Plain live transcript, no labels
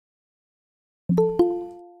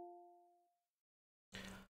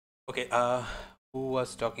Okay, who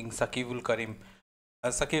was talking? Sakibul Karim.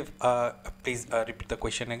 Sakib, please repeat the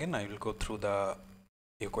question again. I will go through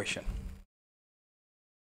your question.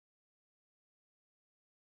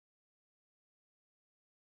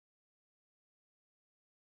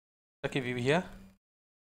 Sakib, you here?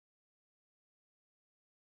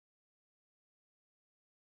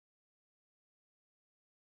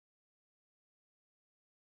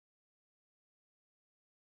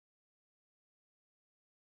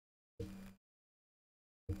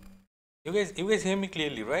 You guys hear me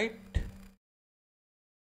clearly, right?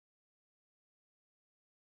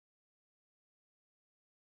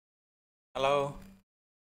 Hello.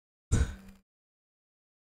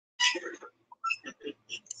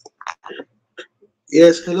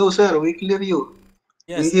 Yes, hello sir. We clear you.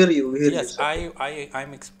 We Yes, hear you. We hear you, yes. sir.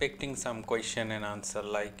 I'm expecting some question and answer,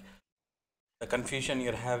 like the confusion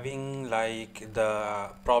you're having, like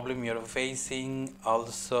the problem you're facing,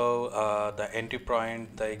 also the entry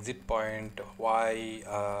point, the exit point, why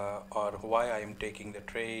or why I am taking the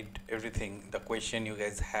trade, everything. The question you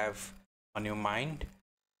guys have on your mind,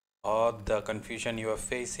 or the confusion you are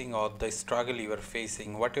facing, or the struggle you are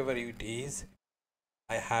facing, whatever it is.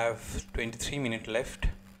 I have 23 minutes left,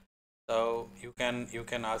 so you can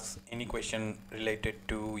ask any question related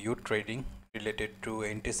to your trading, related to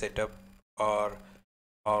entry setup, or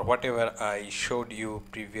whatever I showed you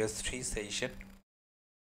previous three session.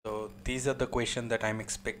 So these are the questions that I'm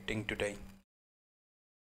expecting today.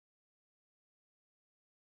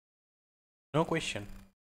 No question.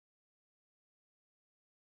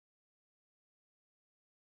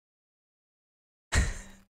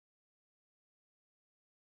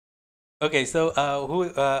 Okay, so who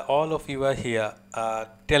all of you are here.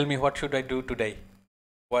 Tell me, what should I do today?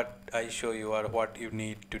 What I show you or what you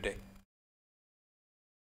need today,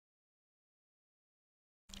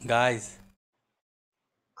 guys?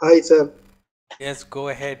 Hi sir. Yes, go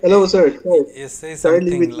ahead. Hello sir. Hi. Yes, say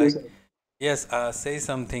Kindly something with you, like, sir. yes, say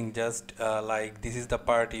something just like this is the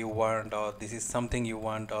part you want, or this is something you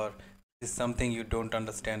want, or this is something you don't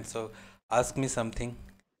understand. So ask me something.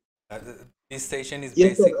 Uh, this session is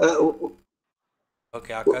Yes sir. basic.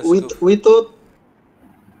 Okay, Akash, We go.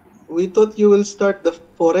 we thought you will start the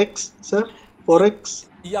forex, sir. Forex.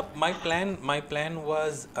 Yep, my plan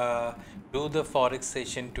was do the forex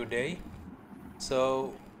session today.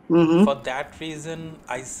 So for Mm-hmm. that reason,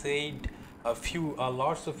 I said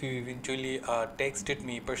lots of you eventually texted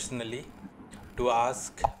me personally to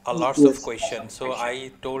ask a lots of Yes. questions. So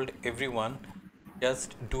I told everyone,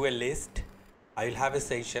 just do a list. I will have a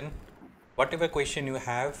session. Whatever question you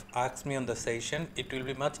have, ask me on the session. It will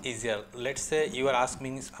be much easier. Let's say you are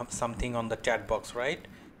asking me something on the chat box, right?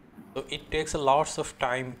 So it takes a lots of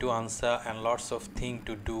time to answer and lots of thing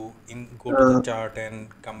to do. In go to the Uh, chart and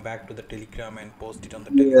come back to the Telegram and post it on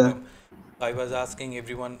the yeah. Telegram. I was asking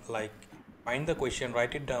everyone, like, find the question,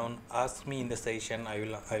 write it down, ask me in the session. I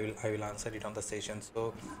will answer it on the session.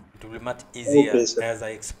 So it will be much easier Okay, sir. as I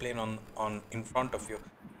explain on in front of you.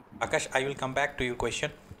 Akash, I will come back to your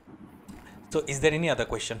question. So is there any other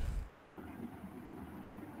question?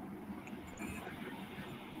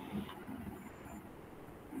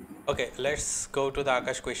 Okay, let's go to the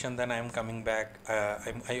Akash question. Then I am coming back.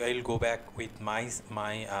 I'll go back with my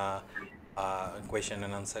question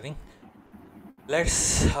and answering.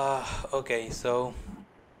 Let's. Okay, so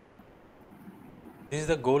this is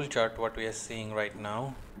the goal chart. What we are seeing right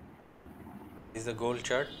now is the goal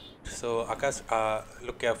chart. So Akash,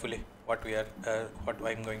 look carefully. What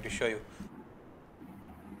I'm going to show you.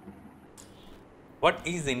 What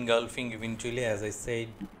is engulfing eventually? As I said,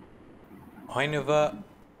 whenever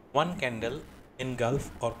one candle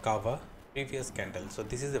engulf or cover previous candle. So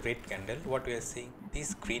this is a red candle. What we are seeing,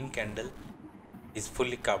 this green candle is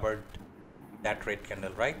fully covered that red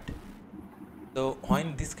candle, right? So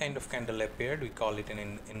when this kind of candle appeared, we call it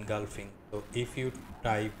an engulfing. So if you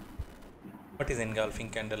type what is engulfing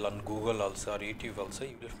candle on Google also or YouTube also,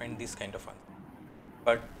 you will find this kind of answer.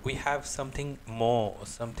 But we have something more,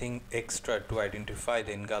 something extra to identify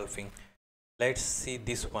the engulfing. Let's see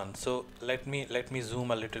this one. So let me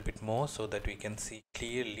zoom a little bit more so that we can see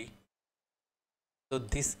clearly. So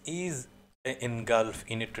this is a engulf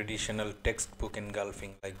in a traditional textbook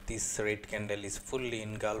engulfing, like this red candle is fully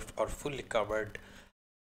engulfed or fully covered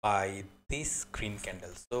by this green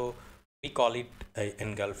candle. So we call it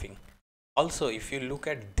engulfing. Also, if you look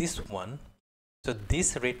at this one, so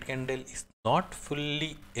this red candle is not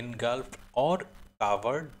fully engulfed or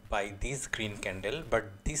covered by this green candle, but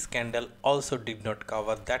this candle also did not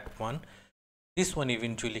cover that one. This one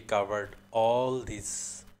eventually covered all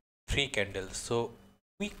these three candles. So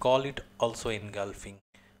we call it also engulfing.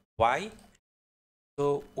 Why?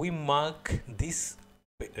 So we mark this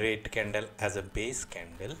red candle as a base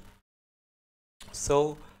candle.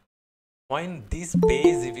 So when this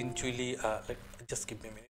base eventually just give me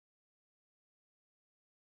a minute.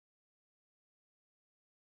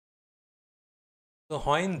 So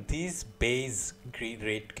when this base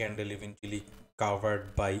red candle eventually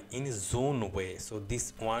covered by in zone way, so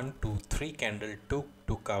this 1 2 3 candle took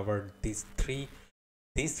to cover this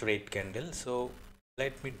red candle. So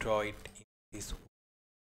let me draw it in this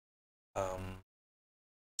um,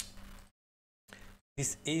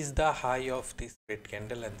 this is the high of this red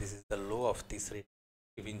candle and this is the low of this red.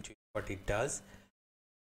 Eventually what it does,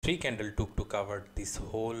 3 candle took to cover this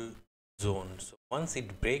whole zone. So once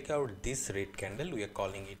it break out this red candle, we are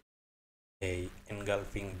calling it a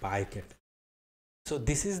engulfing buy candle. So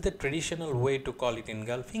this is the traditional way to call it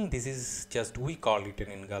engulfing. This is just we call it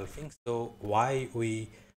an engulfing. So why we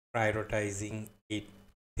prioritizing it,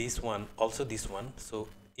 this one, also this one. So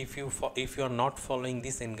if you are not following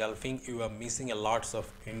this engulfing, you are missing a lots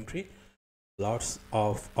of entry, lots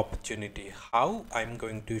of opportunity. How? I'm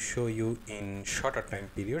going to show you in shorter time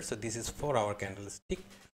period. So this is 4-hour candlestick.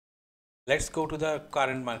 Let's go to the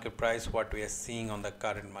current market price, what we are seeing on the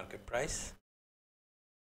current market price.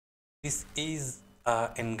 This is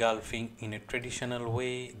engulfing in a traditional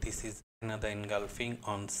way. This is another engulfing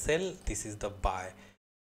on sell. This is the buy.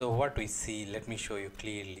 So what we see, let me show you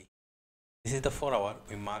clearly. This is the 4-hour.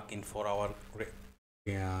 We mark in 4-hour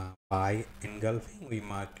buy engulfing. We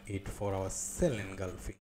mark it 4-hour sell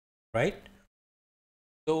engulfing, right?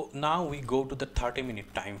 So now we go to the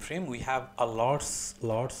 30-minute time frame. We have a lots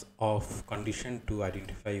of condition to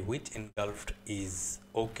identify which engulfed is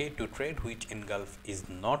okay to trade, which engulf is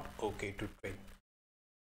not okay to trade.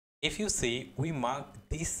 If you see, we mark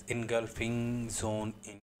this engulfing zone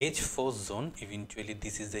in H4 zone. Eventually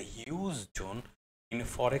this is a huge zone in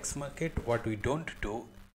forex market. What we don't do,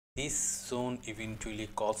 this zone eventually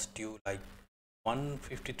cost you like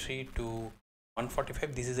 153 to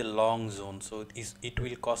 145. This is a long zone, so it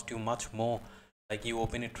will cost you much more. Like you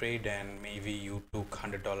open a trade and maybe you took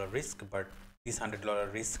 $100 risk, but this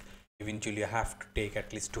 $100 risk eventually you have to take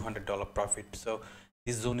at least $200 profit. So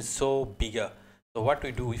this zone is so bigger. So what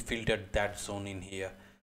we do, we filter that zone in here.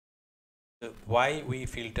 So why we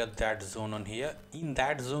filter that zone on here? In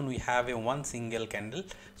that zone we have a one single candle,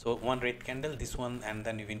 so one red candle, this one, and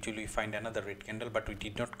then eventually we find another red candle, but we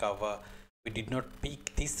did not cover, we did not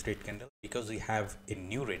pick this red candle because we have a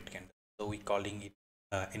new red candle, so we calling it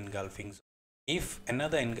engulfing zone. If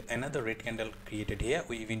another red candle created here,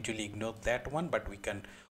 we eventually ignore that one, but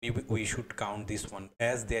we should count this one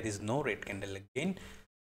as there is no red candle again.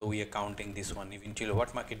 So we are counting this one. Eventually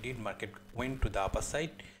what market did, market went to the upper side.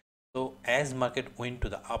 So as market went to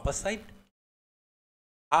the upper side,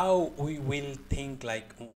 how we will think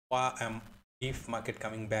like if market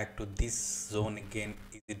coming back to this zone again,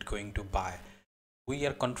 is it going to buy? We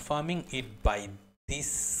are confirming it by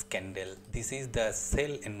this candle. This is the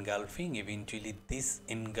sell engulfing. Eventually this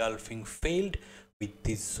engulfing failed with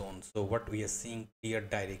this zone. So what we are seeing, clear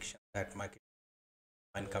direction that market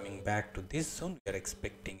when coming back to this zone, we are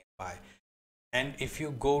expecting a buy. And if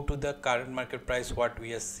you go to the current market price, what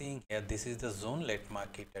we are seeing here, this is the zone. Let's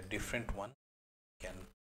mark it a different one.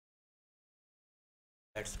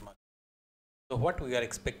 Let's mark. So what we are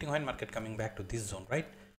expecting when market coming back to this zone, right?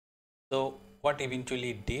 So what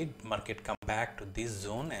eventually did, market come back to this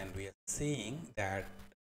zone, and we are seeing that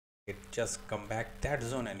it just come back that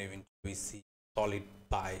zone, and eventually we see solid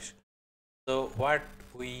buys. So what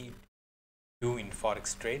we do in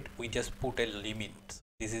forex trade, we just put a limit.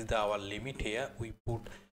 This is our limit here. We put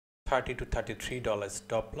 $30 to $33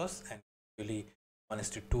 stop loss, and usually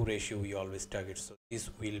 1:2 ratio we always target. So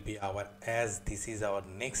this will be our, as this is our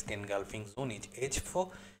next engulfing zone is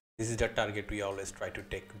H4. This is the target we always try to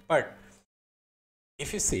take. But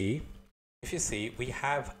if you see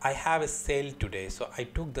I have a sale today, so I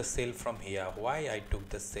took the sale from here. Why I took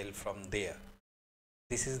the sale from there?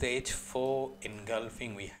 This is the H4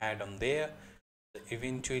 engulfing we had on there. So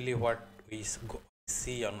eventually what we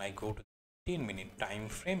see on, I go to 15-minute time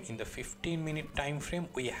frame. In the 15-minute time frame,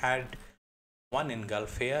 we had one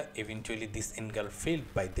engulf here. Eventually this engulf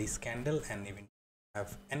failed by this candle, and even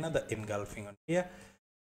have another engulfing on here.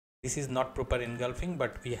 This is not proper engulfing,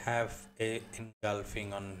 but we have a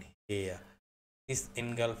engulfing on here. This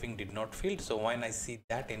engulfing did not fail. So when I see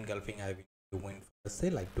that engulfing, I went for the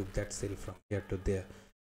sale. I took that sale from here to there.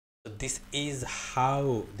 So this is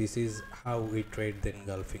how we trade the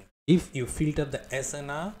engulfing. If you filter the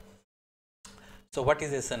SNR, so what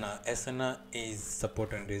is SNR? SNR is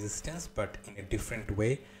support and resistance, but in a different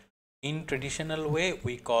way. In traditional way,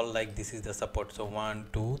 we call like this is the support. So 1,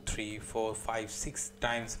 2, 3, 4, 5, 6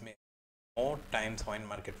 times more times when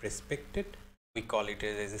market respected, we call it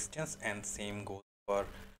a resistance, and same goes for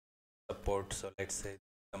support. So let's say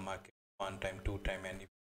the market 1 time, 2 time, and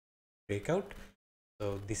breakout.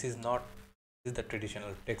 So this is not, this is the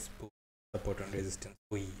traditional textbook support and resistance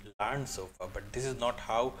we learned so far, but this is not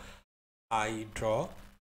how I draw.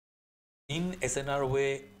 In SNR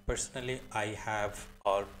way, personally, I have,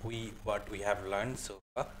 or what we have learned so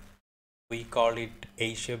far, we call it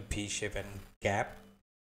A shape, B shape, and gap.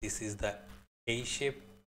 This is the A shape.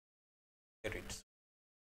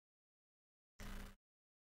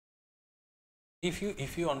 If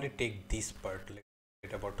you only take this part, let's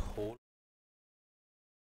get about whole.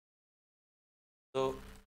 So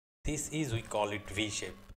this is, we call it V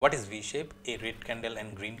shape. What is V shape? A red candle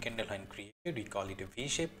and green candle when created, we call it a V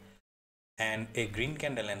shape, and a green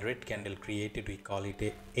candle and red candle created, we call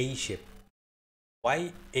it a shape.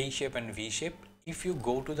 Why A shape and V shape? If you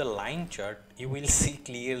go to the line chart, you will see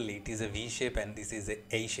clearly it is a V shape and this is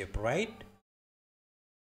a shape, right?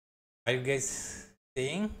 Are you guys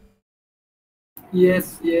saying?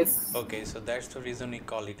 Yes, yes. Okay, so that's the reason we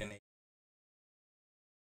call it a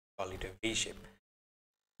V shape.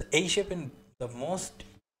 The A shape, and the most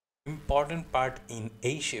important part in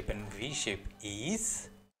A shape and V shape is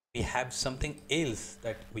we have something else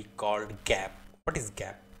that we called gap. What is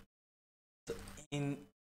gap? So in,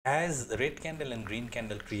 as red candle and green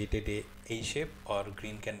candle created a shape, or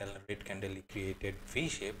green candle and red candle created V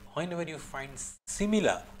shape, whenever you find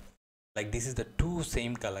similar, like this is the two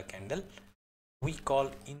same color candle, we call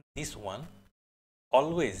in this one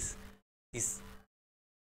always this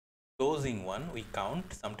closing one we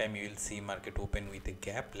count. Sometime you will see market open with a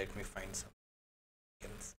gap. Let me find some.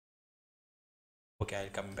 Okay, I'll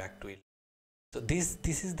come back to it. So this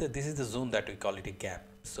is the zone that we call it a gap.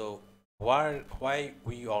 So why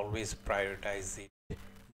we always prioritize it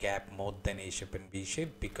gap more than A shape and B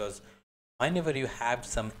shape? Because whenever you have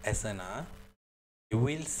some SNR, you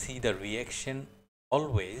will see the reaction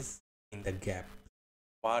always in the gap.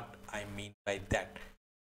 What I mean by that,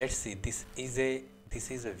 let's see, this is a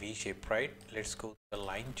V shape, right? Let's go to the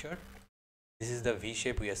line chart. This is the V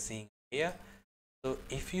shape we are seeing here. So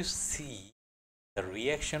if you see the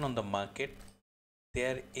reaction on the market,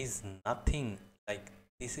 there is nothing like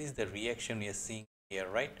this is the reaction we are seeing here,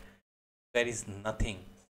 right? There is nothing,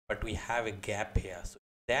 but we have a gap here. So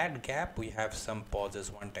that gap, we have some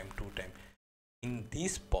pauses, 1 time, 2 time. In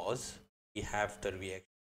this pause, we have the reaction.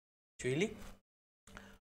 Actually,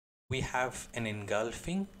 we have an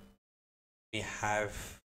engulfing, we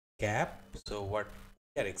have gap. So what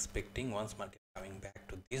we are expecting, once market coming back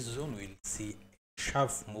to this zone, we'll see a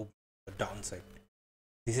sharp move to the downside.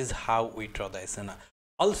 This is how we draw the SNR.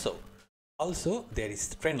 Also there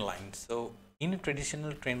is trend line. So in a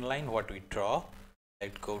traditional trend line, what we draw,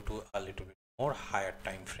 let's go to a little bit more higher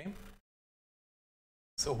time frame.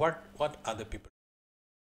 So what other people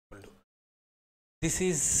do? This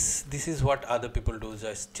is what other people do.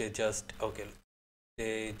 Just okay,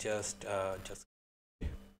 they just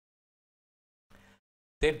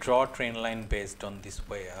they draw trend line based on this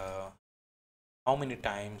way. How many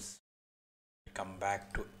times come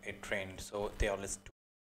back to a trend? So they always do.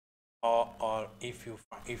 Or if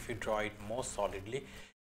you draw it more solidly,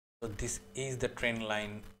 so this is the trend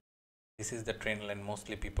line. This is the trend line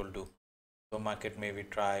mostly people do. So market maybe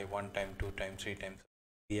try 1 time, 2 times, 3 times.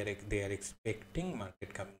 They are expecting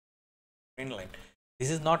market coming trend line. This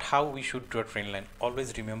is not how we should draw trend line.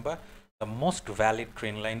 Always remember, the most valid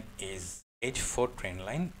trend line is H4 trend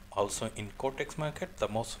line. Also in Cortex market, the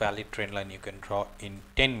most valid trend line you can draw in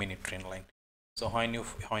 10-minute trend line. So when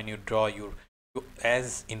you draw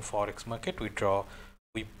as in forex market, we draw,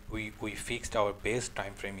 we fixed our base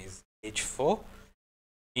time frame is H4.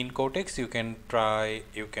 In Cortex, you can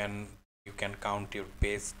count your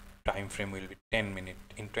base time frame will be 10 minutes.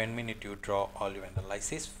 In 10 minutes, you draw all your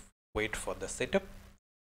analysis, wait for the setup.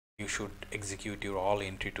 You should execute your all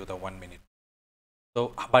entry to the 1 minute.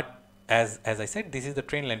 So, but as I said, this is the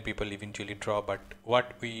trend line people eventually draw. But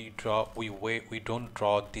what we draw, we don't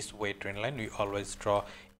draw this way trend line. We always draw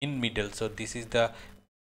in middle. So this is the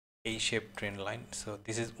A shape trend line. So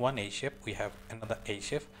this is one A shape. We have another A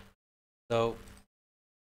shape. So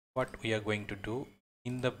what we are going to do,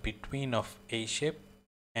 in the between of A shape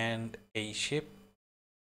and A shape,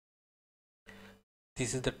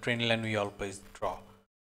 this is the trend line we always draw.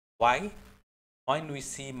 Why? When we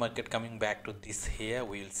see market coming back to this here,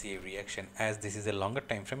 we will see a reaction. As this is a longer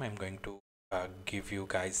time frame, I'm going to give you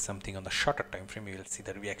guys something on the shorter time frame. You will see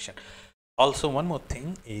the reaction. Also, one more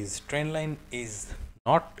thing is trend line is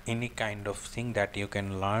not any kind of thing that you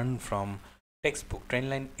can learn from textbook. Trend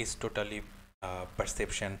line is totally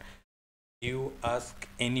perception. You ask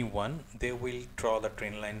anyone, they will draw the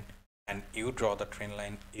trend line, and you draw the trend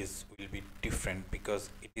line will be different because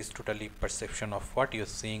it is totally perception of what you're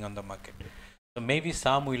seeing on the market. So maybe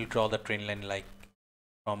some will draw the trend line like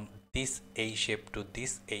from this A shape to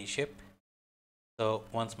this A shape. So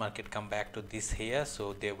once market come back to this here,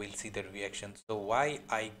 so they will see the reaction. So why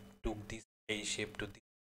I took this A shape to this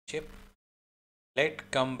shape? Let's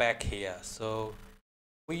come back here. So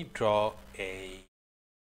we draw a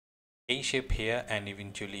shape here, and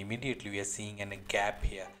eventually immediately we are seeing a gap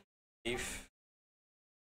here. If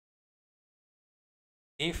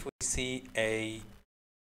we see a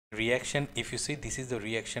reaction, if you see, this is the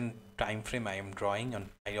reaction time frame I am drawing on.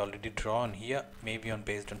 I already draw on here, maybe on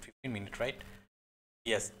based on 15 minutes, right?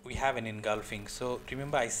 Yes, we have an engulfing. So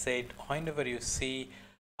remember I said whenever you see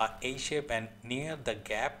a shape and near the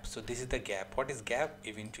gap, so this is the gap. What is gap?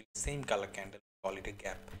 Eventually same color candle, call it a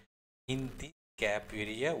gap. In this gap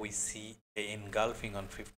area we see a engulfing on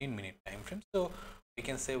 15-minute time frame. So we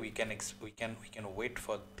can say we can wait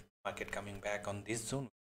for the market coming back on this zone.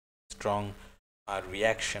 Strong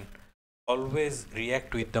reaction. Always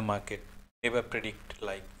react with the market, never predict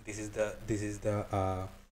like this is the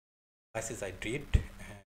analysis I did,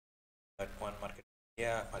 and that one market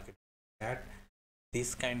here, market that.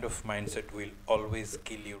 This kind of mindset will always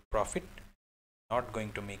kill your profit. Not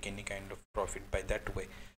going to make any kind of profit by that way.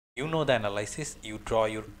 You know the analysis, you draw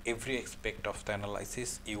your every aspect of the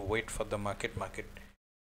analysis, you wait for the market,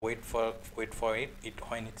 wait for it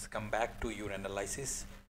when it's come back to your analysis,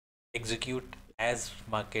 execute as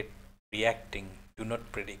market reacting, do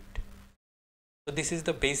not predict. So this is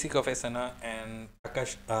the basic of SNR, and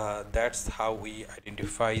Akash, that's how we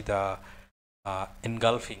identify the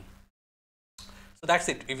engulfing. So that's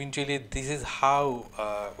it. Eventually this is how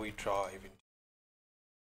we draw.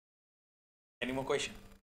 Any more question?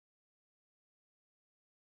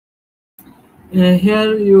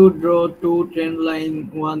 Here you draw two trend line,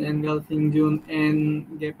 one engulfing zone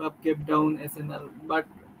and gap up, gap down SNL. But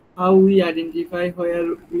how we identify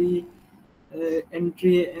where we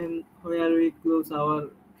entry and where we close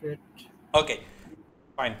our trade? Okay,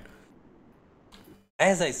 fine.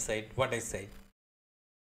 As I said, what I said,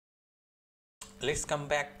 let's come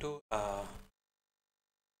back to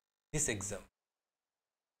this exam.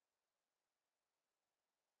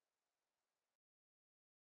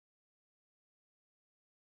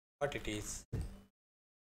 What it is?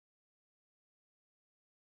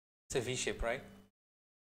 It's a V shape, right?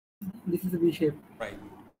 This is a V shape. Right.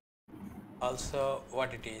 Also,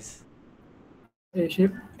 what it is? A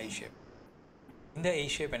shape. A shape. In the A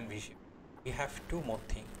shape and V shape, we have two more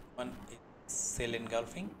things. One is cell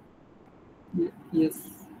engulfing, Yes.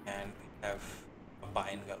 and we have a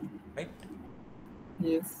buy engulfing, right?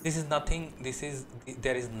 Yes. This is nothing.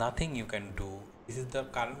 There is nothing you can do. This is the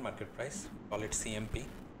current market price. Call it CMP.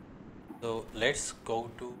 So let's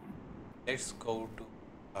go to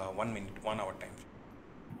 1 minute, 1 hour time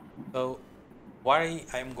frame. So why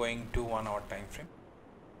I am going to 1 hour time frame?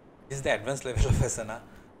 This is the advanced level of SNR.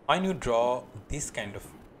 When you draw this kind of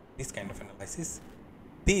analysis,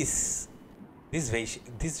 this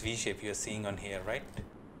V shape you are seeing on here, right?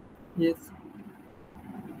 Yes.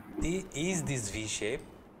 Is this V shape,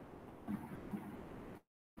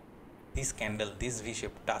 this candle, this V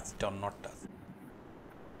shape touched or not touched?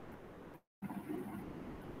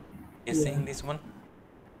 You're seeing this one,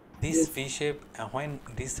 this Yes. V shape, when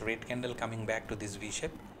this red candle coming back to this V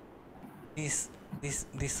shape, this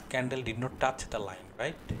candle did not touch the line,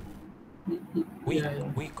 right?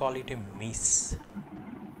 We call it a miss.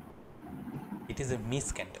 It is a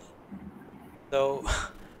miss candle. So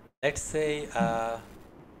let's say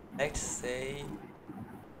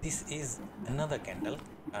this is another candle,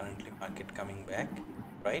 currently market coming back,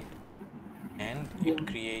 right? And it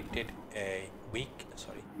created a weak,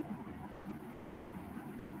 sorry,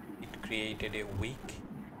 it created a weak,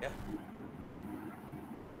 yeah,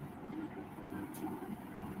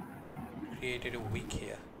 created a weak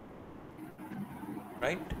here,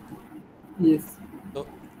 right? Yes. So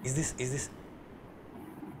is this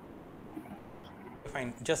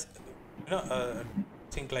fine? Just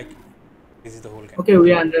think like this is the whole candle. Okay,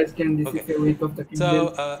 we understand this Okay. is a week of the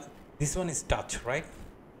candle. So this one is touch, right?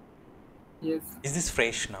 Yes. Is this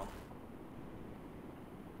fresh now?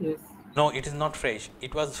 Yes. No, it is not fresh.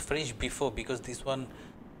 It was fresh before, because this one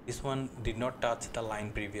did not touch the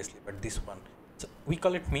line previously, but this one. So we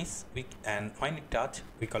call it miss. And when it touch,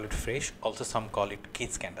 we call it fresh. Also some call it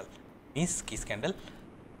kiss candle. Miss, kiss candle.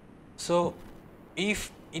 So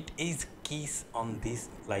if it is keys on this,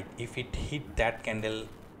 like if it hit that candle,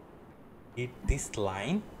 hit this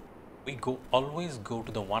line, we always go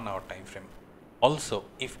to the 1 hour time frame. Also,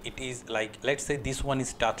 if it is like, let's say this one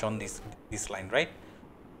is touch on this line, right?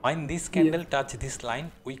 When this Yes. candle touch this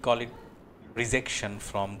line, we call it rejection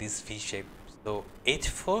from this V shape. So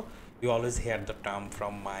H4, you always hear the term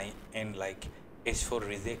from my end, like H4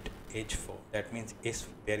 reject H4. That means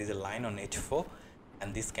there is a line on H4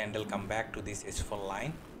 and this candle come back to this H4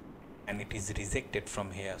 line and it is rejected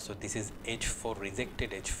from here. So this is H4 rejected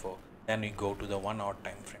H4. Then we go to the 1 hour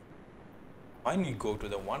time frame. When we go to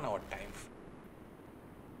the 1 hour time frame,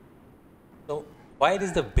 so why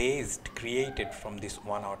is the base created from this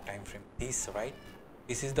 1 hour time frame? This, right?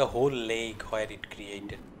 This is the whole leg where it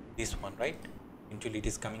created this one, right? Eventually it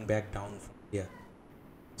is coming back down from here.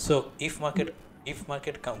 So if market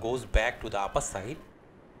goes back to the upper side,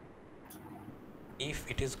 if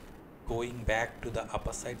it is going back to the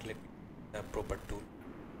upper side, let me the proper tool.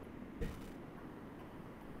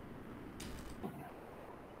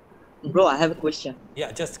 Bro, I have a question.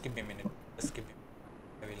 Yeah, just give me a minute. Just give me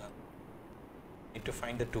a minute. I will need to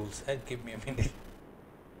find the tools. Give me a minute.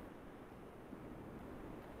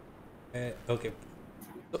 Okay.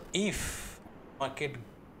 So if market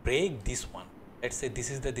break this one, let's say this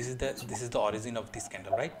is the origin of this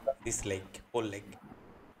candle, right? This leg, whole leg.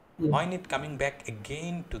 Yeah. When it coming back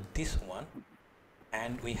again to this one,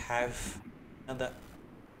 and we have another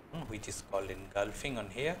which is called engulfing on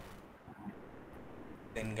here.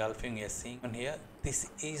 The engulfing you are seeing on here, this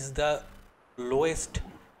is the lowest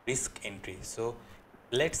risk entry. So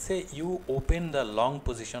let's say you open the long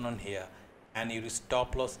position on here and your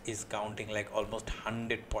stop loss is counting like almost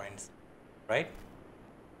 100 points, right?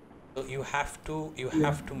 So you have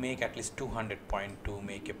to make at least 200 points to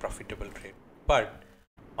make a profitable trade. But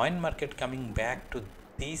when market coming back to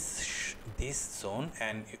this zone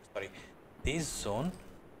and this zone,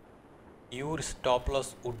 your stop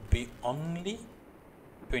loss would be only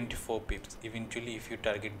 24 pips. Eventually if you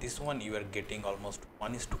target this one, you are getting almost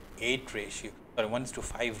 1:8 ratio or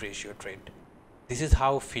 1:5 ratio trade. This is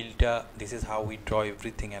how filter, this is how we draw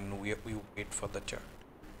everything, and we wait for the chart.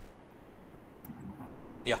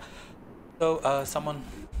 Yeah. So someone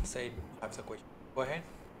said has a question. Go ahead.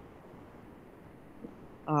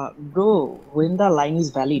 Bro, when the line is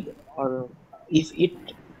valid, or if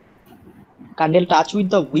it candle touch with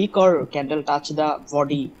the wick or candle touch the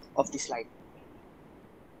body of this line.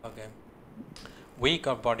 Okay. Weak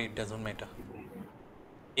or body, it doesn't matter.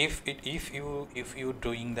 If you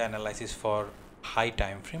doing the analysis for high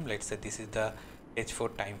time frame, let's say this is the H4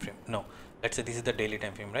 time frame. No, let's say this is the daily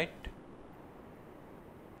time frame, right?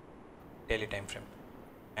 Daily time frame,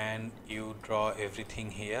 and you draw everything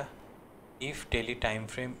here. If daily time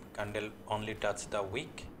frame candle only touch the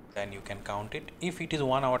wick, then you can count it. If it is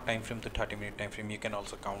 1 hour time frame to 30-minute time frame, you can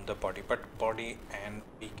also count the body. But body and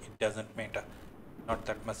wick, it doesn't matter, not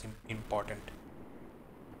that much important.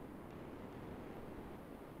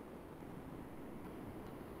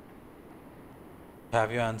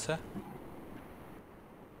 Have you answer?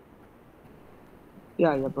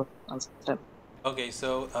 Yeah, bro. Understand. Okay, so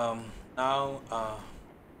now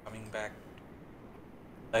coming back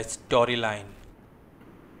the storyline,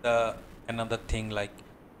 the another thing, like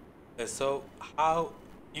so how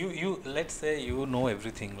you let's say you know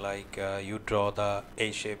everything, like you draw the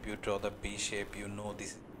A shape, you draw the B shape, you know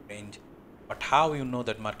this is range, but how you know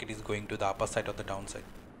that market is going to the upper side or the downside,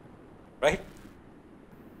 right?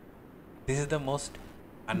 This is the most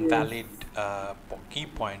invalid key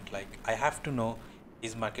point. Like I have to know,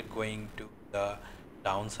 is market going to the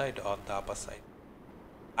downside or the upper side?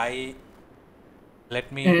 Let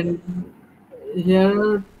me And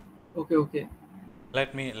here, okay.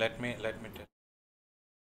 let me tell.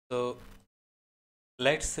 So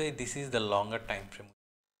let's say this is the longer time frame,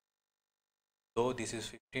 though this is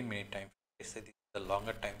 15-minute time frame. Let's say this is the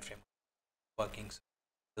longer time frame working. So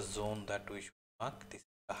the zone that we should mark, this is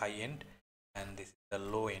the high end and this is the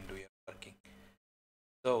low end we are working.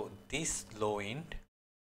 So this low end,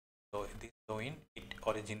 it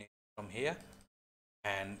originates from here,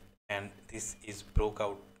 and this is broke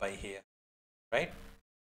out by here, right?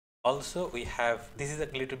 Also we have, this is a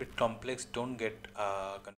little bit complex, don't get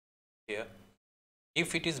confused here.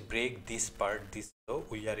 If it is break this part, this low,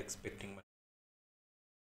 we are expecting money.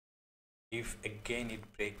 If again it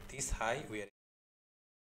break this high, we are,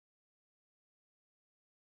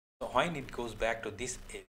 so when it goes back to this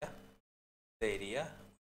area, the area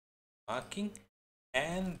marking,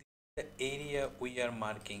 and the area we are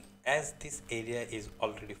marking, as this area is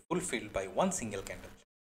already fulfilled by one single candle.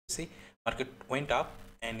 See, market went up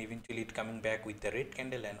and eventually it coming back with the red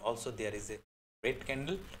candle, and also there is a red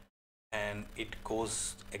candle and it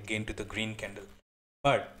goes again to the green candle,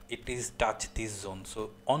 but it is touch this zone.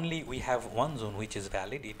 So only we have one zone which is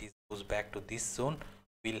valid. It is goes back to this zone.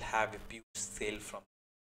 We'll have a pure sale from,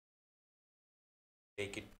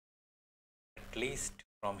 take it at least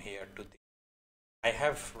from here to this. I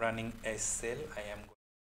have running a sale. I am going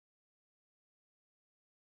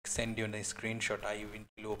to send you a screenshot. I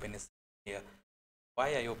will open a sale here.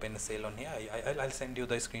 Why I open a sale on here? I'll send you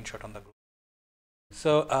the screenshot on the group.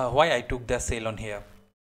 So why I took the sale on here?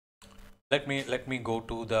 Let me go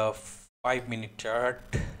to the 5-minute chart.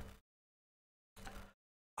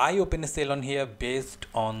 I open a sale on here based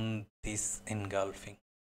on this engulfing.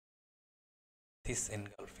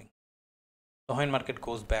 So when market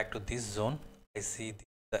goes back to this zone, I see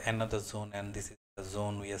the another zone, and this is the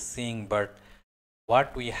zone we are seeing. But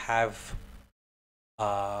what we have,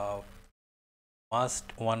 must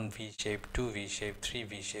 1 V shape, 2 V shape, 3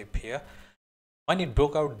 V shape here. When it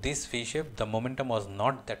broke out this V shape, the momentum was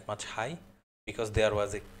not that much high because there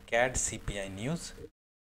was a CAD CPI news.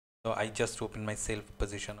 So I just opened my sell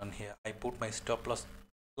position on here. I put my stop loss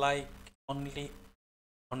like only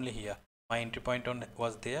here. My entry point on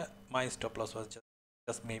was there. My stop loss was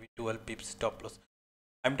just maybe 12 pips stop loss.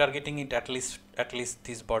 I'm targeting it at least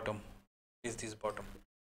this bottom. Is this bottom.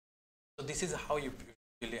 So this is how you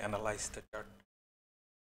really analyze the chart.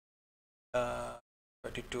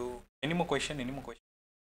 32. Any more question?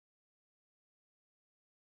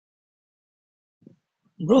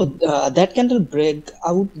 Bro, that candle break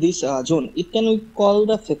out this zone. It can we call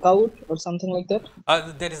the fake out or something like that?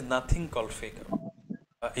 There is nothing called fake out.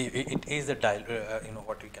 It is a dial.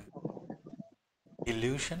 What we can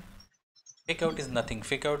illusion. Fake out is nothing.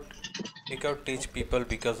 Fake out teach people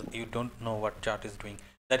because you don't know what chart is doing.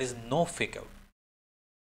 There is no fake out.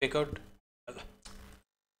 Fake out.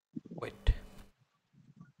 Wait.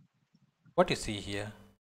 What you see here?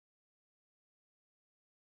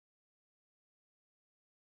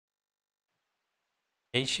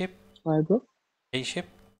 A shape. Why, bro? A shape.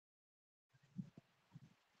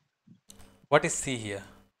 What is C here?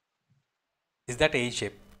 Is that A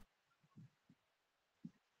shape?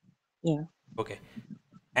 Yeah. Okay.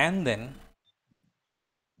 And then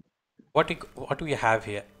what do we have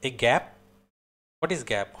here? A gap. What is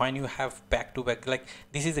gap? When you have back to back, like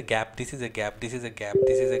this is a gap, this is a gap, this is a gap,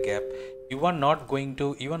 this is a gap. You are not going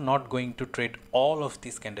to trade all of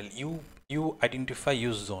this candle. You identify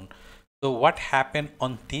your zone. So what happened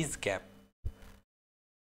on this gap?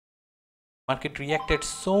 Market reacted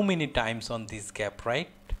so many times on this gap, right?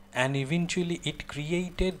 And eventually it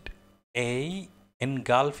created a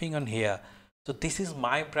engulfing on here. So this is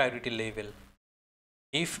my priority level.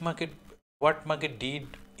 If what market did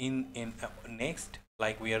in next,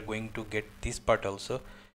 like we are going to get this part also,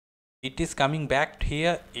 it is coming back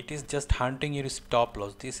here. It is just hunting your stop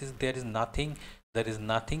loss. There is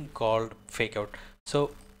nothing called fake out.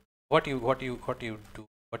 So what you do, what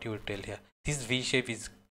you will tell here, this V shape is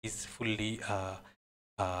fully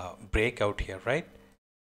breakout here, right?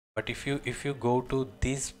 But if you go to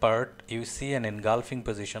this part, you see an engulfing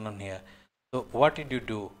position on here. So what did you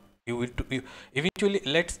do? You eventually,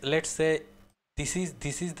 let's say this is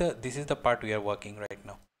the part we are working right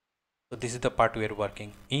now. So this is the part we are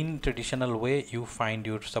working in traditional way. You find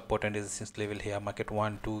your support and resistance level here, market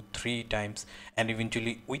 1 2 3 times, and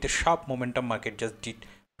eventually with a sharp momentum market just did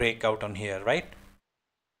break out on here, right?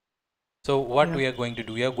 So what we are going to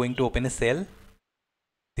do, we are going to open a sell.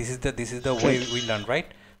 This is the way we learn, right?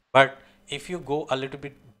 But if you go a little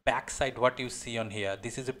bit backside, what you see on here,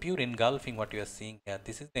 this is a pure engulfing. What you are seeing here,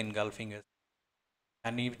 this is the engulfing.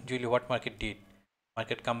 And usually what market did,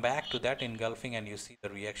 market come back to that engulfing, and you see the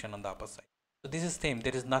reaction on the upper side. So this is same.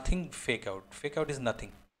 There is nothing fake out. Fake out is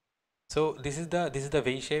nothing. So this is the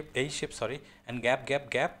V shape, A shape, sorry, and gap,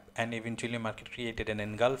 and eventually market created an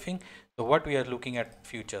engulfing. So what we are looking at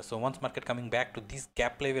future. So once market coming back to this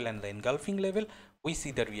gap level and the engulfing level, we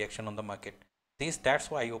see the reaction on the market. That's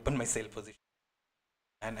why I open my sell position.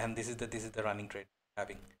 And this is the running trade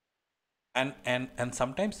having. And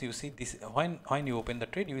sometimes you see this, when you open the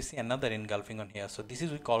trade, you see another engulfing on here. So this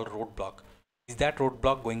is we call roadblock. Is that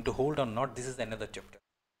roadblock going to hold or not? This is another chapter.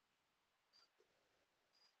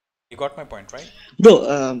 You got my point, right?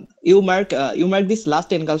 Bro, you mark this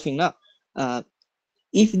last engulfing now.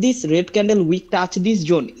 If this red candle we touch this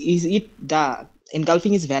zone, is it the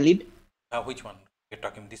engulfing is valid? Which one? We're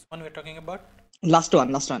talking this one we're talking about? Last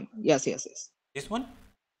one. Yes. This one?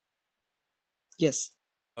 Yes.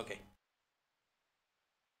 Okay.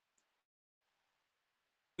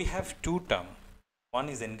 We have two terms. One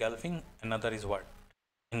is engulfing, another is what?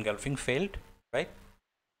 Engulfing failed, right?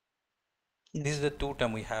 Yes. This is the two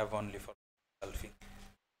term we have only for. engulfing.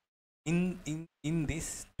 In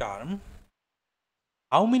this term,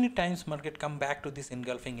 how many times market come back to this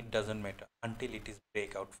engulfing, it doesn't matter until it is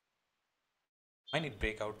breakout. When it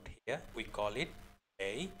break out here, we call it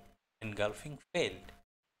a engulfing failed.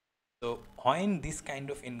 So when this kind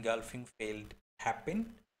of engulfing failed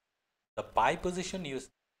happen, the buy position use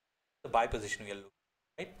the buy position we are looking,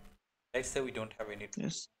 right? Let's say we don't have any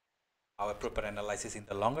Yes. our proper analysis in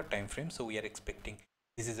the longer time frame, so we are expecting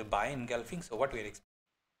this is a buy engulfing. So what we are expecting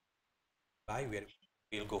buy,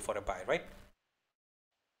 we'll go for a buy, right?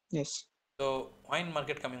 Yes. So when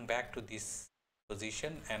market coming back to this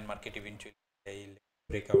position and market eventually will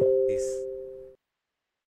break out this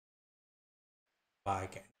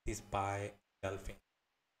buy engulfing,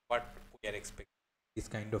 what we are expecting this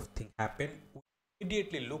kind of thing happen, we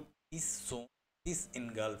immediately look this zone, this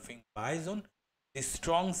engulfing buy zone, this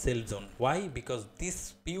strong sell zone. Why? Because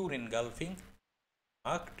this pure engulfing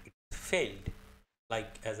marked it failed.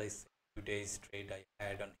 Like as I said, today's trade I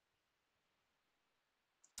had on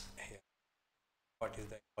here. What is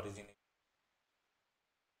the origin?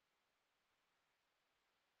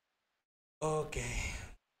 Okay,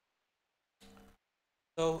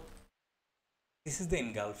 so this is the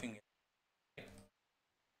engulfing.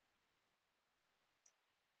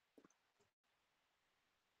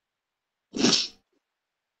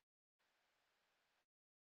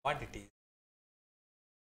 What it is?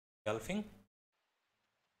 Engulfing.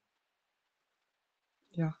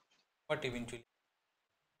 Yeah. What eventually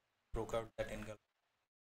broke out that engulfing?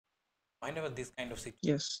 Whenever this kind of situation,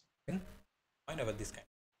 Yes. whenever this kind,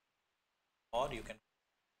 or you can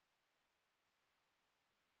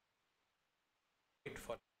wait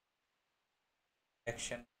for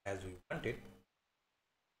action as we want it.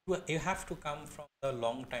 You have to come from the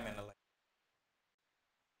long time analysis.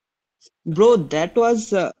 Bro, that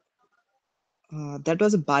was a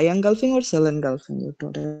buy engulfing or sell engulfing you're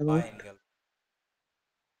talking about? Buy engulfing.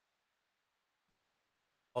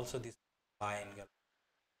 Also this buy engulfing.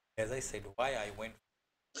 As I said, why I went.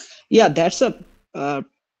 Yeah, that's a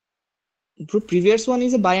previous one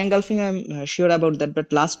is a buy engulfing. I'm sure about that,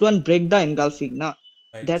 but last one break the engulfing. Nah,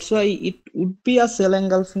 Right, that's why so it would be a sell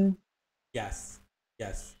engulfing. yes,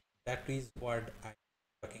 yes, that is what I'm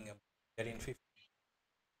talking about. That in 50,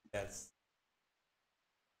 yes.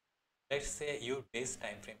 Let's say your base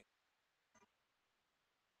time frame is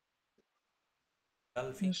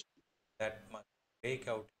engulfing, Yes. that must break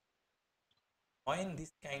out. When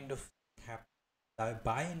this kind of thing happens, the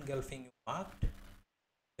buy engulfing you marked,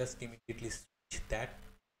 just immediately switch that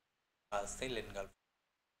sell engulfing.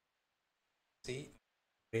 See,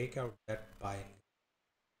 break out that buy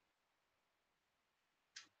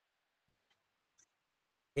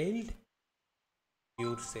held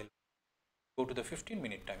pure sell. Go to the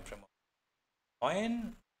 15-minute time frame.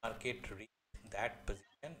 When market reach that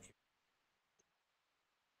position, if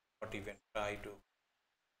not even try to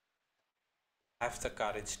have the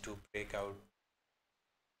courage to break out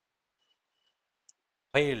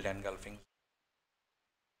failed engulfing.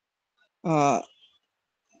 Uh,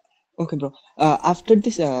 okay, bro. After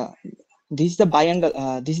this, this is the buy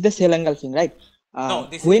angle. This is the sell engulfing, right? No,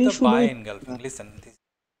 this is When the should buy we? engulfing. Listen, this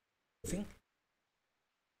engulfing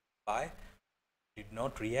buy did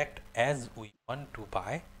not react as we want to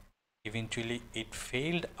buy. Eventually, it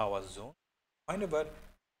failed our zone. Whenever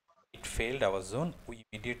it failed our zone, we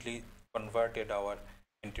immediately converted our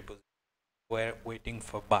entry position. We're waiting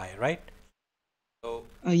for buy, right? So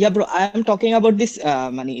Yeah, bro. I am talking about this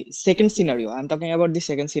money second scenario. I'm talking about the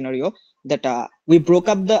second scenario that we broke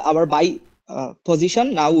up the our buy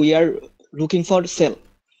position. Now we are looking for sell,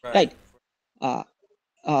 right. right? Uh,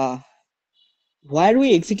 uh, where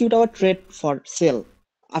we execute our trade for sell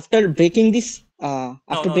after breaking this No,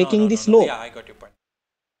 after no, no, breaking no, no, this no. low. Yeah, I got your point.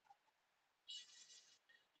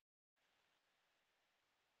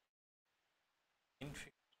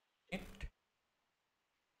 Infinite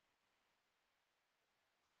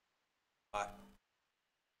buy,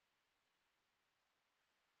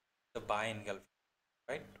 the buy engulfing,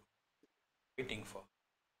 right? Waiting for,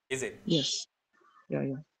 is it? Yes. Yeah.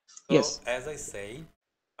 Yeah. So Yes. as I said,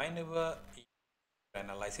 whenever you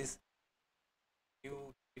analysis,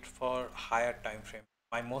 you it for higher time frame.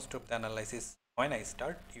 My most of the analysis when I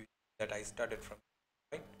start you, that I started from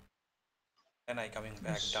right, then I coming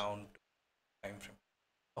back Yes. down to time frame.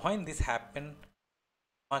 When this happen,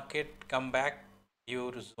 market come back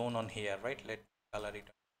your zone on here, right? Let color it.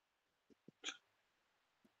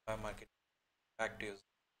 Market back to you.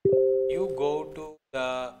 You go to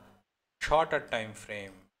the shorter time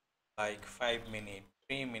frame like 5 minute,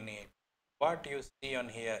 3 minute. What you see on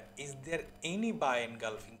here, is there any buy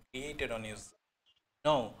engulfing created on you?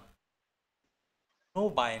 No, no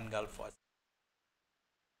buy engulf was.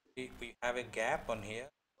 We have a gap on here,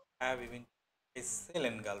 have even a sell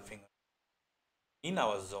engulfing in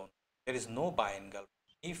our zone. There is no buy engulf.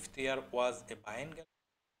 If there was a buy engulf,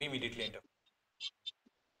 we immediately enter.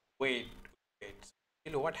 Wait, wait.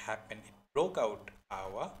 So what happened? It broke out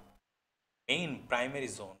our main primary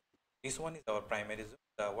zone. This one is our primary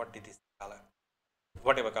zone. What is this color?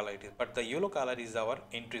 Whatever color it is. But the yellow color is our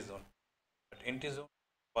entry zone. But entry zone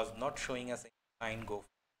was not showing us a sign go.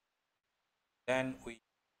 Then we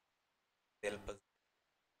sell position.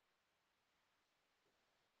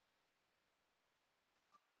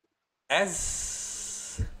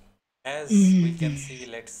 As we can see,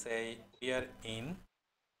 let's say we are in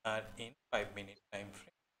 5-minute time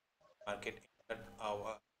frame. Market entered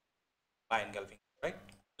our buy engulfing, right?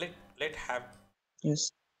 Let have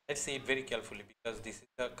Yes. let's see it very carefully because this is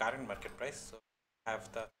the current market price. So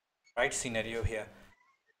have the right scenario here.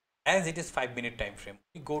 As it is 5-minute time frame,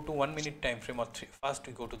 we go to 1-minute time frame, or first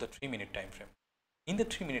we go to the 3-minute time frame. In the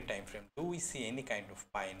 3-minute time frame, do we see any kind of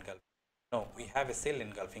buy engulfing? No, we have a sell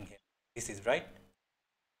engulfing here. This is right.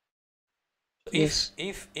 So Yes.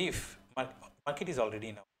 if market is already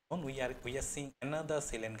in our zone, we are seeing another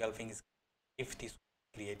sell engulfing is if this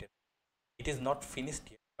created. It is not finished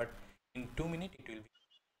yet, but in 2 minutes it will be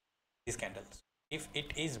these candles. If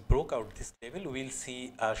it is broke out this level, we will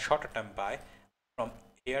see a shorter term buy from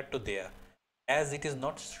here to there. As it is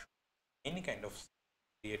not any kind of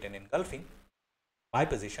create an engulfing buy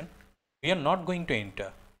position, we are not going to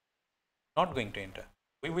enter. Not going to enter.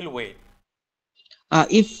 We will wait.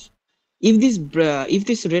 If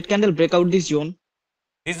this red candle break out this zone,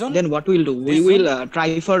 This zone, then what we'll do? We this will zone,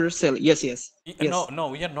 try for sell. Yes, yes, no, yes. no,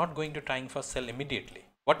 we are not going to trying for sell immediately.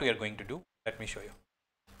 What we are going to do? Let me show you.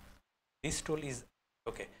 This tool is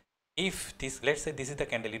okay. If this, let's say this is the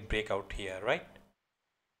candle, it break out here, right?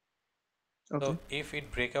 Okay. So if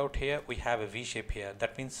it break out here, we have a V shape here.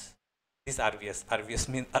 That means this RVS. RVS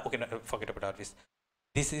means okay. No, forget about RVS.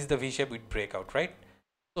 This is the V shape with breakout, right?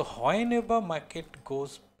 So whenever market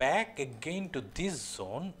goes back again to this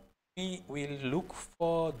zone, we will look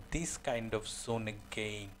for this kind of zone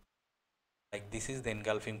again. Like this is the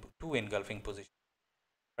engulfing, two engulfing position,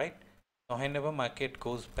 right? So whenever market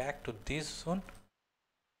goes back to this zone,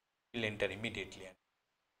 we'll enter immediately. And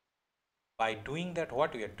by doing that,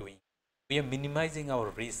 what we are doing? We are minimizing our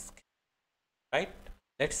risk, right?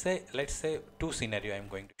 Let's say two scenario I'm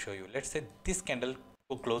going to show you. Let's say this candle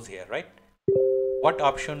will close here, right? What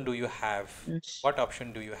option do you have? Yes. What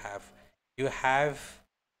option do you have? You have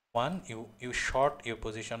one, you short your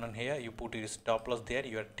position on here, you put your stop loss there,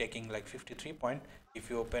 you are taking like 53 point. If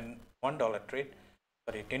you open $1 trade,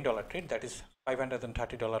 sorry, $10 trade, that is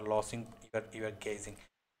 $530 loss in you are gazing.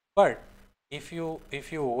 But if you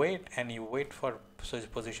wait and you wait for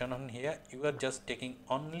position on here, you are just taking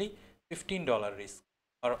only $15 risk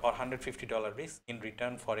or $150 risk in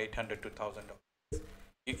return for $800 to $1,000.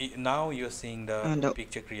 Now you're seeing the And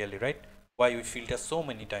picture clearly, right? Why we filter so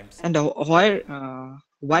many times. and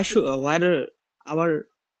why should why our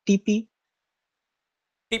TP?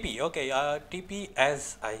 TP, okay. TP,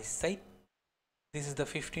 as I said, this is the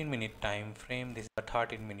 15-minute time frame. This is the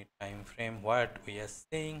 13-minute time frame. What we are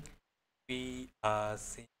saying, we are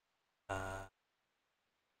seeing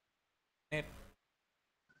net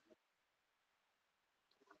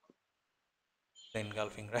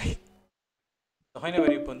engulfing, right? So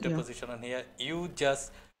whenever you put the Yeah. position on here, you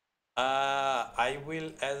just I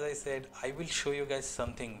will, as I said, I will show you guys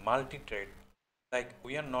something multi-trade. Like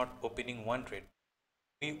we are not opening one trade.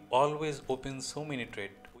 We always open so many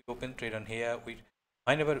trade. We open trade on here. We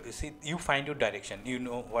whenever you see, you find your direction. You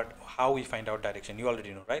know how we find out direction. You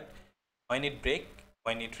already know, right? When it break,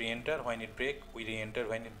 when it re-enter, when it break, we re-enter.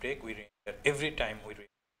 When it break, we re-enter. Every time we re.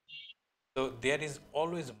 So there is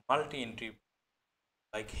always multi-entry,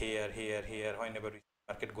 like here. Whenever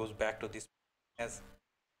market goes back to this, as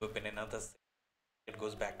open another, it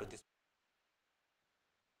goes back to this.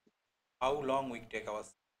 How long we take our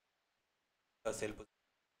sell position?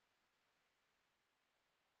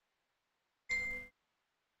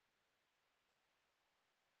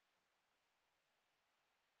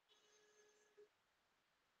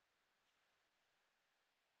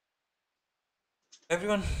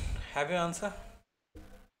 Everyone, have your answer?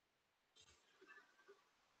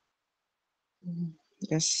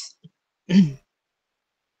 Yes.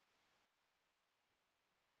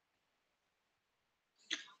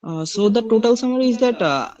 So the total summary is that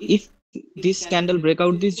if this candle break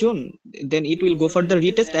out this zone, then it will go for the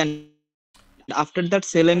retest, and after that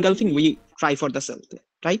sell engulfing, we try for the sell,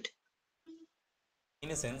 right? In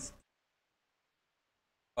a sense,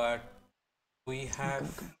 but we Okay, have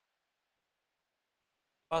okay.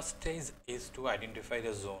 First stage is to identify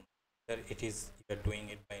the zone. Whether it is you are doing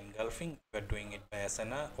it by engulfing, you are doing it by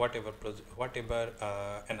SNR, whatever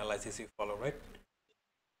analysis you follow, right?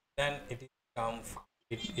 Then it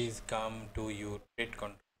is come to your trade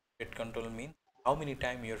control. Trade control means how many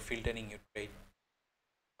time you are filtering your trade.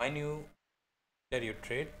 When you filter your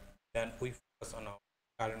trade, then we focus on our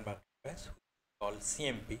current market price, called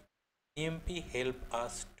CMP. CMP help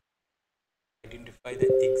us to identify the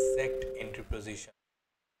exact entry position,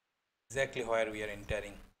 exactly where we are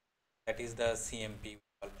entering. That is the CMP.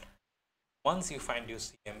 Once you find your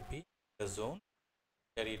CMP, the zone,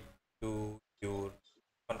 carry it to your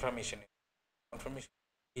confirmation. Confirmation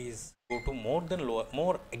is go to more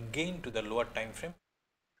again to the lower time frame,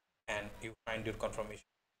 and you find your confirmation.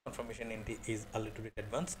 Confirmation entry is a little bit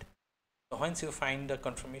advanced. So once you find the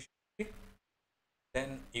confirmation entry,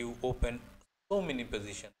 then you open so many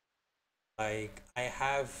positions. Like I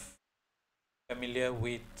have familiar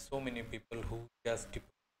with so many people who just deposit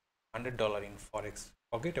 $100 in forex.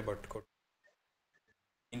 Forget about code.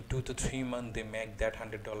 In 2 to 3 months, they make that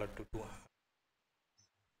 $100 to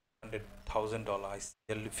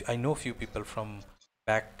 $200,000. I know few people from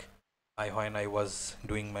back. When I was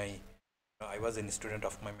doing my, I was a student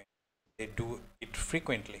of my. They do it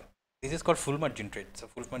frequently. This is called full margin trade. So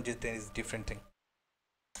full margin trade is different thing.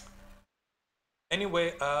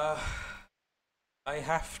 Anyway, I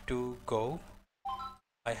have to go.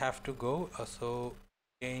 So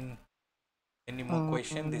again, any more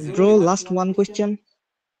question? This is Bro, last one question.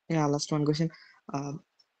 Yeah, last one question. Uh,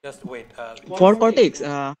 just wait. for Cortex,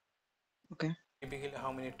 okay. Typically,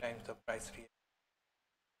 how many times the price react?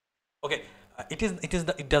 Okay,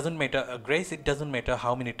 it doesn't matter, Grace. It doesn't matter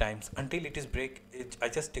how many times until it is break. I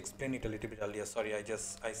just explained it a little bit earlier. Sorry, I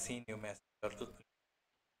seen your message.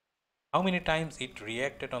 How many times it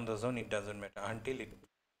reacted on the zone? It doesn't matter until it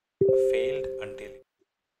failed.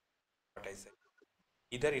 What I said.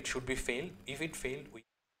 Either it should be failed. If it failed, we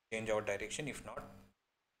change our direction. If not,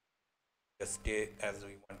 just stay as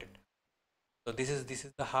we wanted. So this is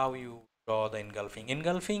the how you draw the engulfing.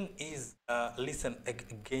 Engulfing is listen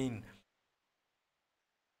again.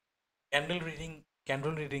 Candle reading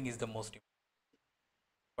is the most important.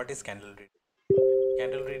 What is candle reading?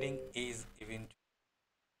 Candle reading is even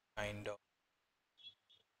kind of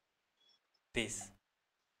this.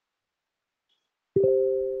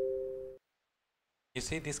 You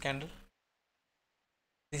see this candle?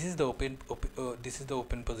 This is the this is the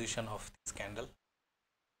open position of this candle.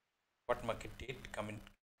 What market did come in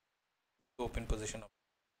to open position of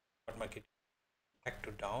what market back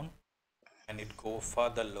to down, and it go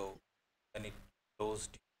further low, then it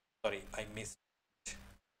closed. Sorry, I missed.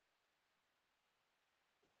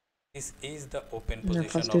 This is the open Yeah, position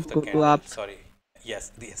first of it the go candle. up, Sorry, yes,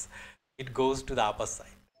 this it goes to the upper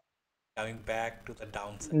side, coming back to the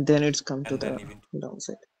downside, then it's come to and then the even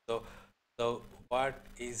downside. so. So what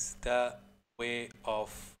is the way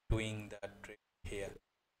of doing that trick here?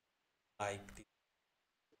 Like this.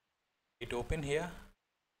 It open here,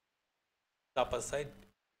 the upper side,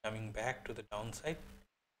 coming back to the downside,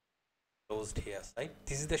 closed here side.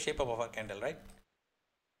 This is the shape of our candle, right?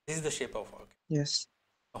 This is the shape of our candle. Yes.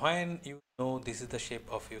 When you know this is the shape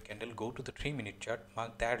of your candle, go to the 3-minute chart,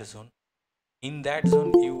 mark that zone. In that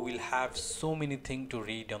zone, you will have so many things to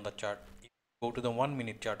read on the chart. If you go to the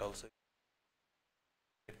 1-minute chart also.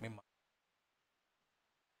 Let me mark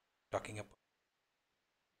talking about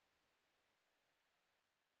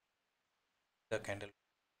the candle.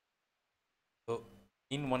 So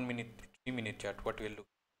in 1 minute, 3-minute chart, what will look?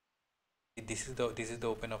 This is the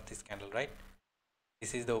open of this candle, right?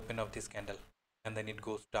 This is the open of this candle, and then it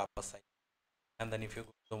goes to upper side. And then if you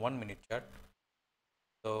go to the 1-minute chart,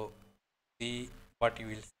 so see what you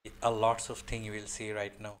will see. A lots of things you will see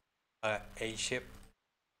right now. A shape,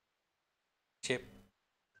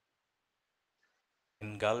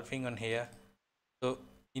 engulfing on here. So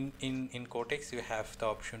in Cortex, you have the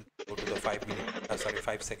option to go to the 5-minute,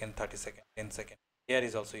 5 second, 30 second, 10 second. Here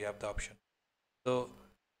is also you have the option. So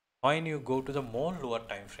when you go to the more lower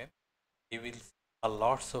time frame, you will see a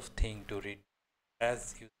lots of thing to read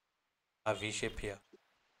as you a V shape here.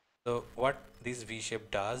 So what this V shape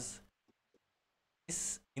does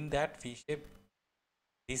is in that V shape,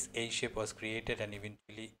 this A shape was created, and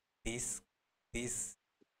eventually this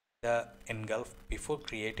the engulf before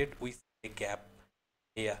created we see a gap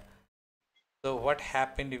here. So what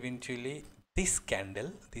happened eventually? This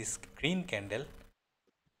candle, this green candle,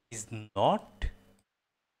 is not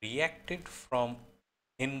reacted from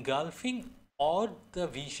engulfing or the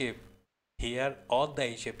V shape here or the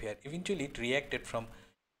A shape here. Eventually, it reacted from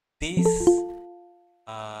this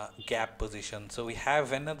gap position. So we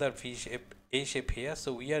have another V shape, A shape here.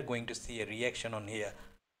 So we are going to see a reaction on here,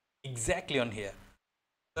 exactly on here.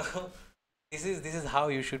 So this is how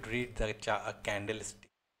you should read the candlestick.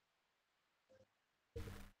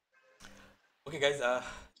 Okay, guys.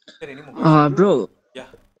 Is there any more question? Bro, Yeah,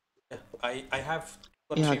 yeah. I have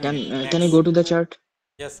 2 or yeah, 3 minutes can you max. go to the chart?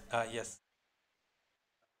 Yes. Yes.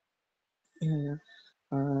 Yeah,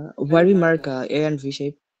 where we mark A and V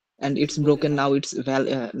shape, and it's broken now.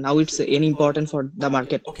 Now it's any important for the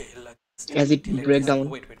market Okay. Just as let me it tell you break this. down.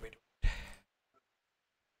 Wait.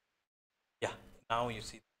 Yeah. Now you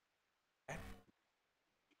see that.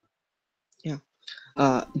 Yeah,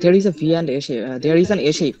 there is a V and A shape. There is an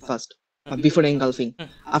A shape first before engulfing.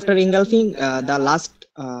 After engulfing, the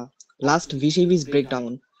last V shape is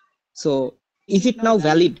breakdown. So is it now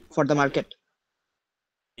valid for the market?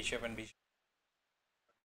 B shape and B shape.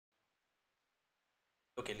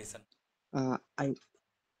 Okay. Listen. I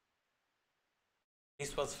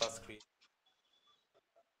This was first created.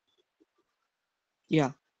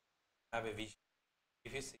 Yeah, Have a V shape.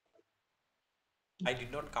 If you see, I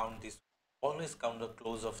did not count this. Always count the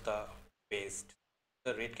close of the paste.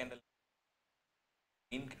 The red candle.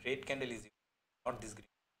 In red candle is not this green,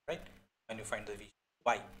 right? When you find the V.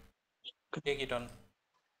 Why? Take it on.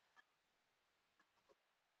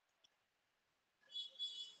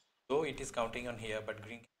 Though it is counting on here, but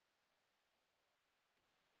green,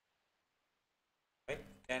 right?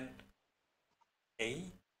 Then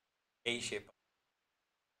A shape.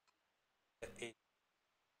 The A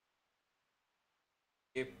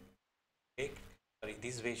shape break. Sorry,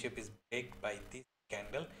 this V shape is break by this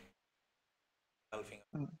candle. Engulfing.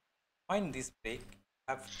 Find this break.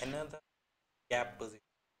 Have another gap position,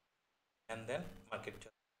 and then market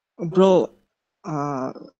just. bro.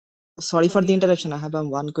 Uh, Sorry for the interruption. I have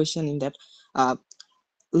one question in that. Uh,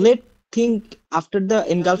 let think after the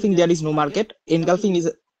engulfing there is no market. Engulfing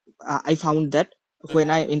is I found that when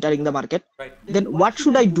I entering the market. Right. Then what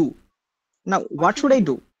should I do? Now what should I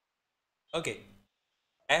do? Okay.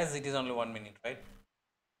 As it is only 1 minute, right?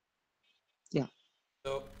 Yeah.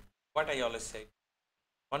 So what I always say,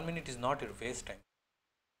 1 minute is not your waste time.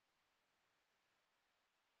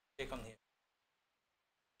 Take on here.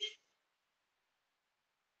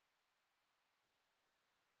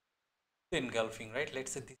 The engulfing, right?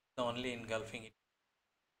 Let's say this is the only engulfing.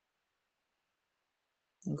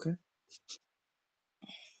 Okay.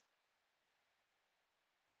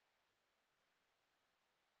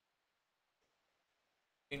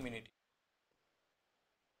 15 minutes.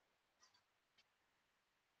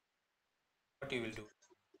 What you will do?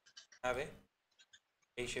 Have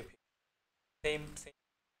a shape here. Same,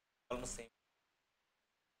 almost same.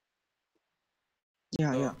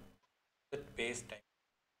 Yeah. So Yeah. the base time,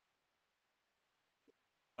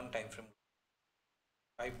 one time frame,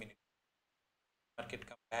 5 minutes. Market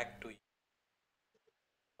come back to you.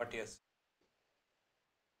 But yes,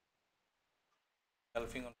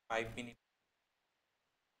 engulfing on 5 minutes,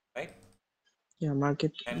 right? Yeah.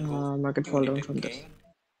 Market. And goes Market fall minute down from this. again,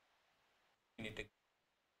 minute again.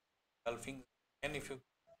 Engulfing, and if you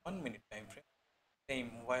 1 minute time frame, same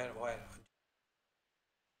wire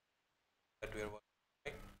that we are working,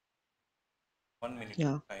 right? 1 minute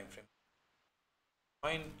Yeah. time frame.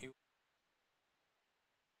 Fine, you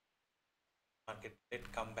market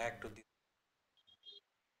let come back to this.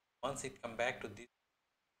 Once it come back to this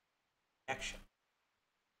action,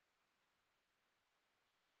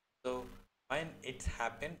 so when it's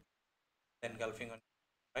happened, then engulfing on,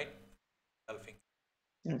 right? Engulfing.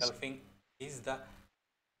 Yes. Engulfing is the,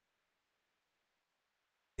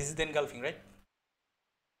 this is the engulfing, right?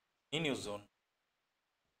 In your zone,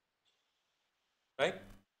 right?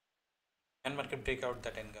 And market break out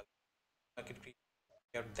that engulf. Market break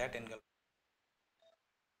out that engulf.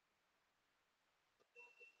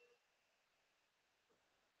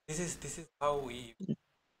 This is how we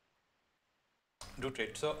do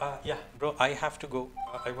trade. So yeah, bro, I have to go.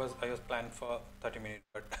 I was planned for 30 minutes,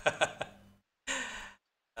 but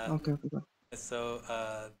Okay. Okay. Bro. so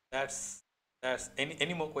that's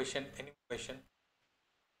any more question? Any more question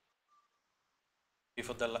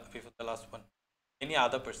before the last one? Any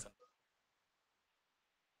other person?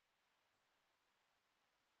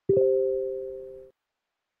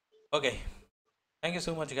 Okay. Thank you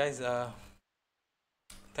so much, guys.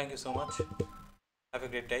 Thank you so much. Have a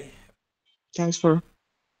great day. Thanks, bro.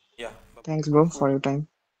 Yeah. Thanks, bro, for your time.